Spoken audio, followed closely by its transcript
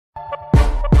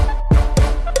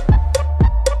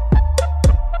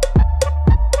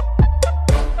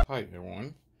Hi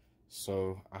everyone.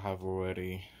 So I have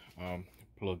already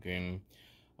plugged in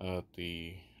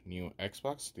the new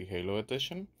Xbox, the Halo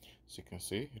Edition. As you can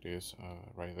see, it is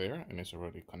right there and it's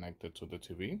already connected to the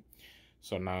TV.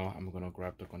 So now I'm gonna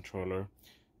grab the controller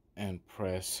and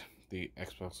press the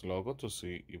Xbox logo to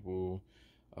see it will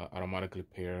automatically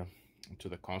pair to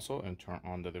the console and turn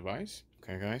on the device.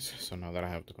 Okay guys, so now that I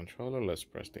have the controller, let's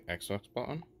press the Xbox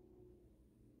button.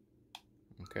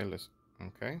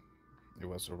 Okay, it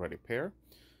was already paired.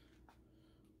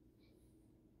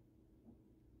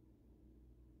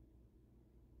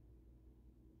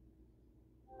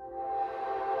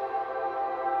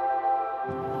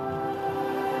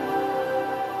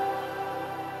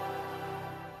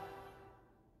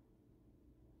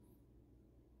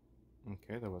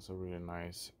 Okay, that was a really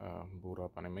nice boot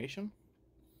up animation.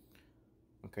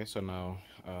 Okay, so now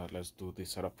let's do the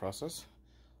setup process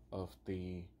of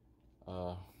the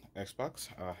uh, Xbox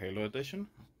Halo Edition.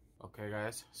 Okay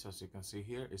guys, so as you can see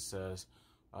here, it says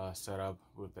setup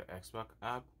with the Xbox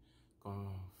app,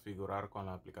 configurar con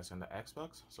la aplicación de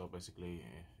Xbox. So basically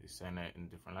it's saying it in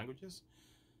different languages.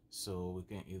 So we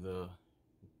can either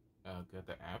get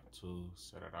the app to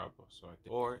set it up,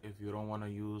 or if you don't want to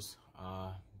use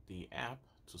the app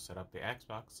to set up the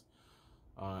Xbox,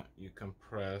 you can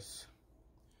press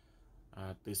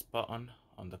this button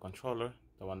on the controller,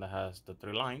 the one that has the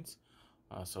 3 lines,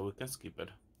 so we can skip it.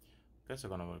 Okay,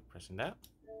 so I'm gonna be pressing that.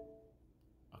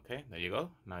 Okay, there you go.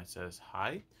 Now it says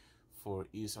hi. For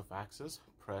ease of access,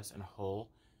 press and hold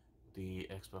the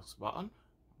Xbox button.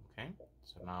 Okay,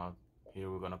 so now here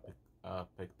we're gonna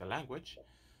pick the language.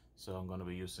 So I'm gonna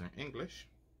be using English.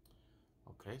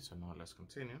 Okay, so now let's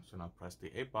continue. So now press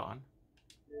the A button.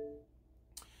 It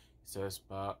says,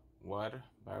 but what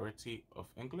variety of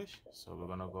English? So we're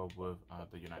gonna go with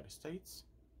the United States.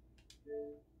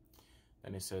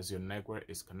 Then it says your network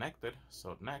is connected.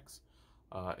 So next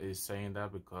is saying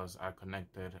that because I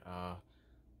connected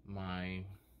my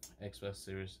Xbox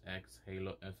Series X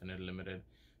Halo Infinite Limited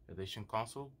Edition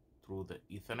console through the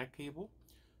Ethernet cable.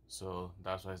 So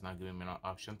that's why it's not giving me an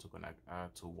option to connect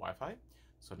to Wi-Fi.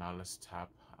 So now let's tap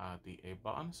the A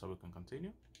button so we can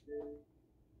continue.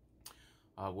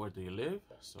 Where do you live?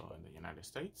 So in the United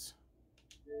States.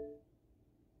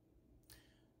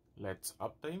 Let's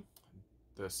update.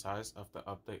 The size of the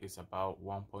update is about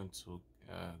 1.2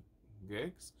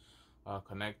 gigs.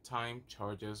 Connect time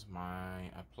charges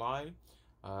might apply.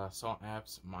 Some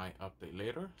apps might update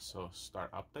later, so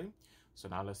start update. So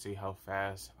now let's see how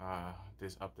fast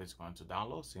this update is going to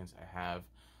download, since I have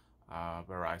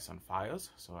Verizon Fios.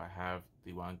 So I have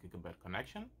the 1 gigabit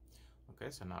connection. Okay,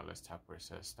 so now let's tap where it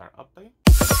says start update.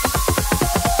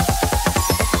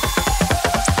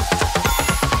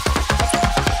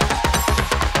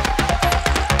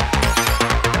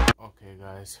 Okay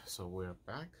guys, so we're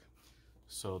back.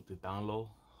 So the download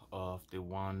of the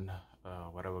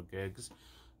whatever gigs,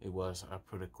 it was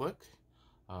pretty quick.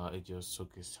 It just took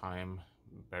its time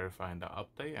verifying the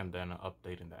update and then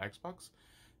updating the Xbox.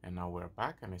 And now we're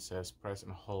back, and it says press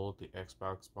and hold the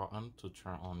Xbox button to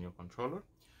turn on your controller.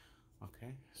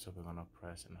 Okay, so we're gonna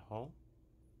press and hold.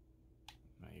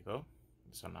 There you go.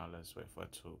 So now let's wait for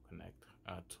it to connect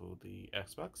to the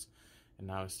Xbox. And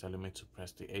now it's telling me to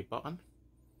press the A button.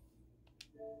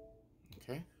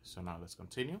 Okay, so now let's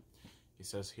continue. It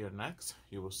says here next,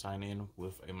 you will sign in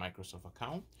with a Microsoft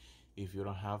account. If you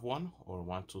don't have one or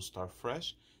want to start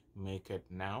fresh, make it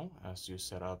now as you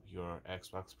set up your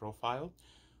Xbox profile.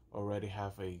 Already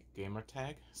have a gamer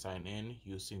tag, sign in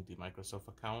using the Microsoft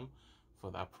account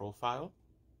for that profile.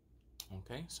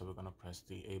 Okay, so we're gonna press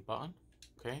the A button.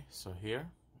 Okay, so here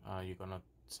you're gonna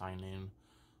sign in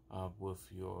with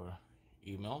your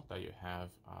email that you have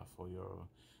for your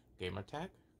gamer tag.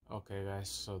 Okay guys,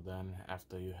 so then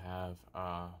after you have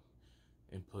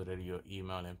inputted your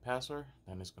email and password,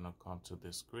 then it's gonna come to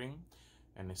this screen,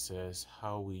 and it says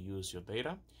how we use your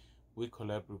data. We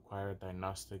collect required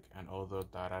diagnostic and other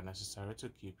data necessary to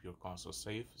keep your console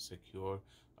safe, secure,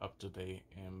 up to date,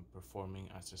 and performing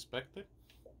as expected.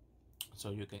 So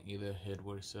you can either hit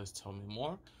where it says tell me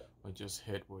more, or just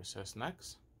hit where it says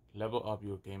next. Level up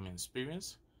your gaming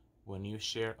experience. When you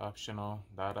share optional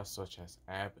data such as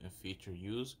app and feature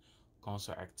use,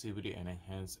 console activity, and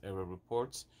enhanced error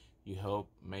reports, you help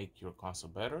make your console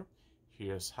better.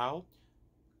 Here's how.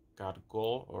 Got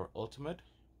Gold or Ultimate?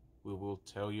 We will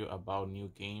tell you about new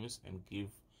games and give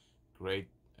great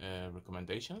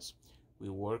recommendations. We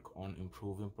work on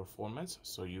improving performance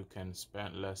so you can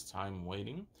spend less time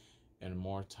waiting and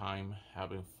more time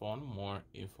having fun. More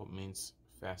info means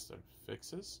faster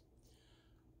fixes.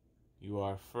 You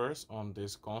are first on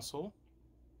this console,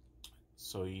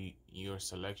 So your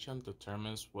selection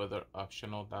determines whether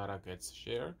optional data gets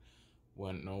shared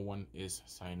when no one is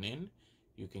signed in.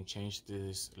 You can change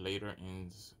this later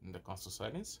in the console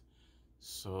settings.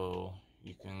 So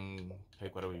you can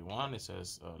pick whatever you want. It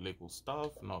says legal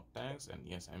stuff, no thanks, and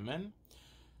yes, I'm in.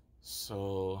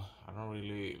 So I don't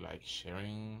really like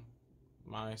sharing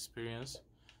my experience.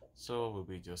 So we'll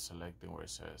be just selecting where it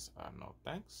says no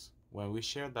thanks. When we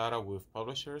share data with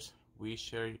publishers, we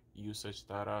share usage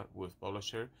data with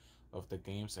publisher of the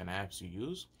games and apps you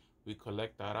use. We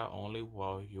collect data only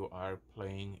while you are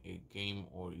playing a game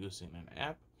or using an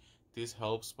app. This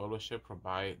helps publishers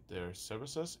provide their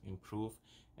services, improve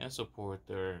and support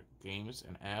their games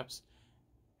and apps,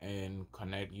 and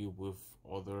connect you with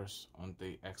others on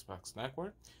the Xbox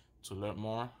network. To learn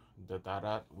more, the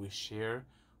data we share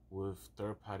with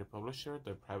third-party publisher,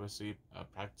 their privacy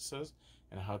practices,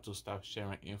 and how to stop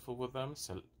sharing info with them,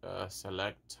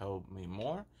 select tell me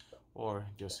more, or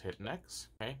just hit next.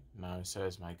 Okay, now it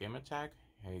says my gamer tag.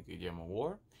 Hey Guillermo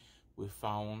War, we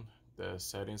found the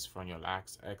settings from your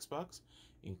last Xbox,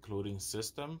 including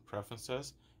system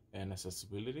preferences and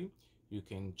accessibility. You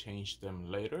can change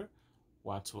them later.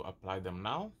 Want to apply them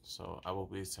now? So I will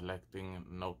be selecting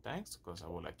no thanks because I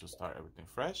would like to start everything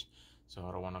fresh. So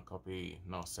I don't want to copy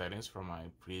no settings from my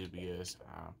previous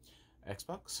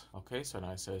Xbox. Okay, so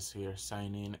now it says here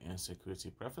sign in and security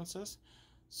preferences.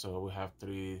 So we have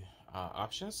three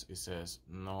options. It says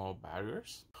no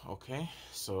barriers. Okay,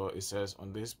 so it says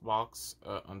on this box,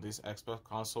 on this Xbox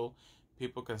console,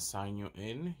 people can sign you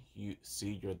in. You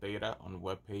see your data on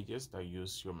web pages that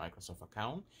use your Microsoft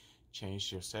account,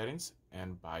 change your settings,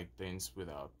 and buy things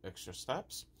without extra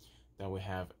steps. Then we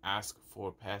have ask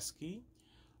for passkey.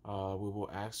 We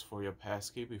will ask for your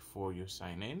passkey before you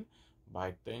sign in,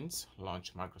 buy things,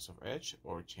 launch Microsoft Edge,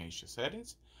 or change the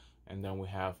settings. And then we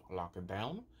have lock it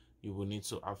down. You will need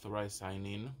to authorize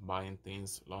signing, buying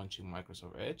things, launching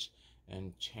Microsoft Edge,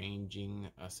 and changing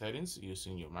settings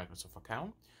using your Microsoft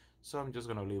account. So I'm just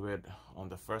gonna leave it on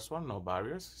the first one, no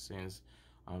barriers, since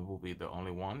I will be the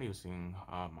only one using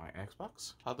my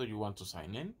Xbox. How do you want to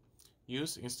sign in?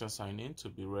 Use instant sign in to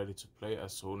be ready to play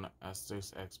as soon as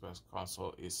this Xbox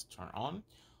console is turned on.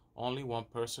 Only one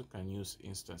person can use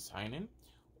instant sign in,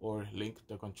 or link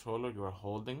the controller you are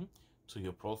holding to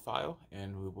your profile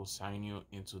and we will sign you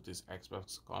into this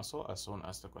Xbox console as soon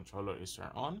as the controller is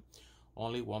turned on.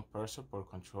 Only one person per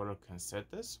controller can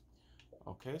set this.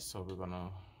 Okay, so we're gonna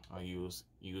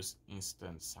use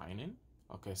instant sign in.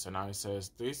 Okay, so now it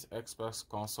says this Xbox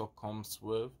console comes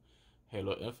with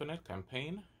Halo Infinite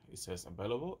campaign. It says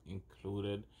available,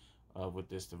 included with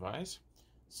this device.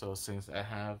 So since I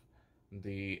have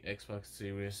the Xbox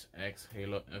Series X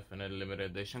Halo Infinite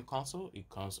Limited Edition console, it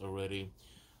comes already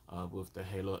with the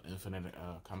Halo Infinite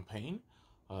campaign,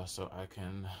 so I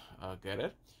can get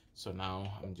it. So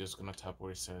now I'm just gonna tap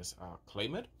where it says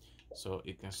claim it, so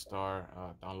it can start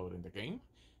downloading the game,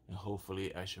 and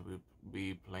hopefully I should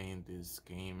be playing this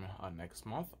game next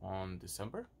month on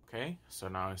December. Okay, so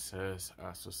now it says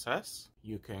success.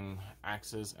 You can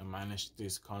access and manage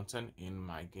this content in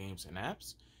my games and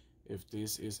apps. If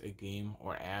this is a game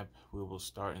or app, we will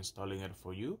start installing it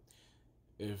for you.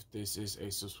 If this is a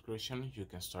subscription, you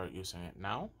can start using it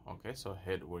now. Okay, so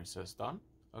hit where it says done.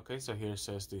 Okay, so here it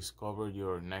says discover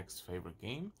your next favorite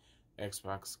game.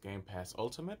 Xbox Game Pass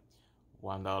Ultimate,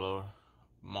 $1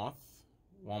 month,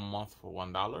 1 month for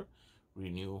 $1.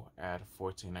 Renew at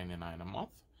 $14.99 a month.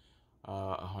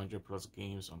 100 plus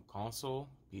games on console,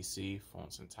 PC,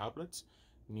 phones, and tablets.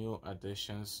 New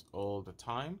additions all the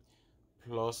time.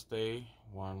 Plus Day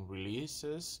 1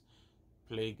 releases.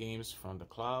 Play games from the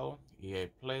cloud. EA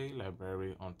Play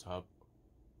library on top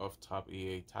of top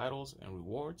EA titles and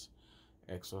rewards.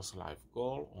 Xbox Live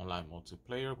Gold online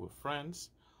multiplayer with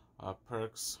friends.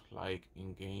 Perks like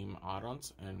in-game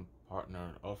add-ons and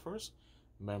partner offers.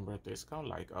 Member discount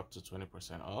like up to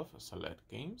 20% off select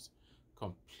games.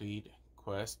 Complete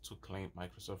quest to claim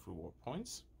Microsoft reward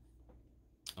points.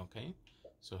 Okay,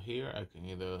 so here I can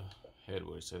either head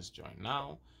where it says join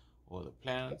now, or the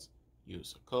plans,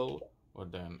 use a code, or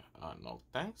then no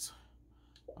thanks.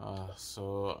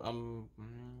 So I'm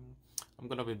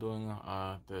gonna be doing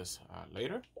this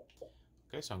later.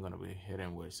 Okay, so I'm gonna be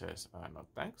hitting where it says no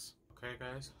thanks. Okay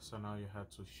guys, so now you have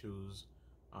to choose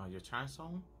your time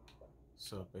zone.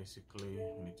 So basically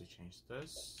you need to change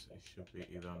this. It should be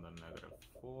either on the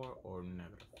 -4 or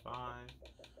 -5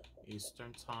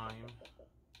 Eastern time.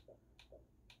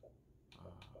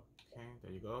 Okay,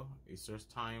 there you go. Eastern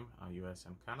time, US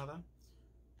and Canada.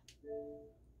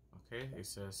 Okay, it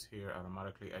says here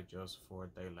automatically adjust for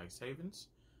daylight savings,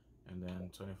 and then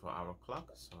 24-hour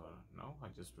clock. So no, I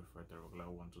just prefer the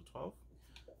regular 1 to 12.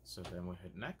 So then we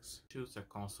hit next. Choose the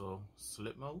console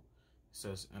sleep mode. It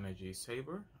says energy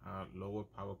saver, lower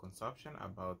power consumption,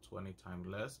 about 20 times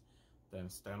less than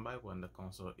standby when the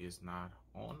console is not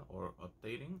on or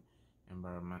updating,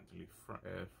 environmentally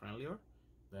friendlier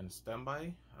than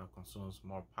standby, consumes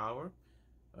more power,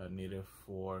 needed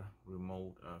for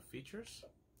remote features.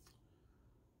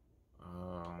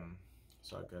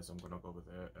 So I guess I'm gonna go with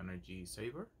the energy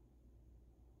saver.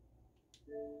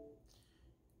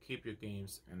 Keep your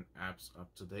games and apps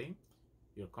up to date.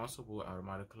 Your console will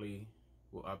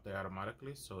update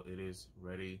automatically, so it is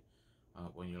ready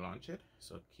when you launch it.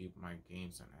 So keep my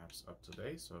games and apps up to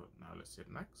date. So now let's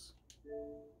hit next.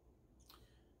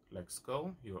 Let's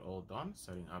go. You're all done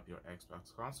setting up your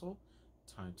Xbox console.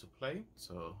 Time to play.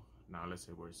 So now let's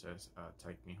say where it says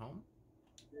take me home.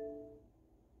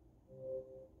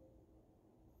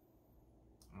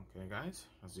 Okay guys,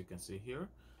 as you can see here,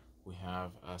 we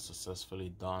have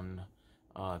successfully done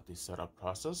the setup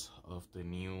process of the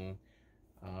new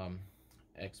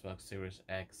Xbox Series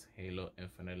X Halo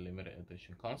Infinite Limited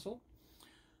Edition console.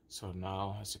 So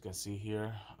now, as you can see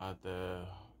here, the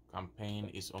campaign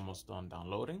is almost done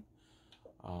downloading,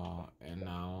 and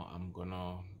now I'm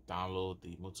gonna download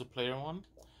the multiplayer one.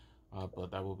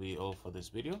 But that will be all for this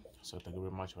video. So thank you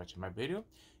very much for watching my video.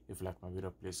 If you like my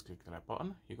video, please click the like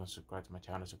button. You can subscribe to my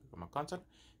channel to get my content.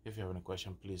 If you have any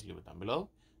question, please leave it down below.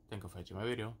 Thank you for watching my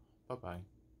video. Bye bye.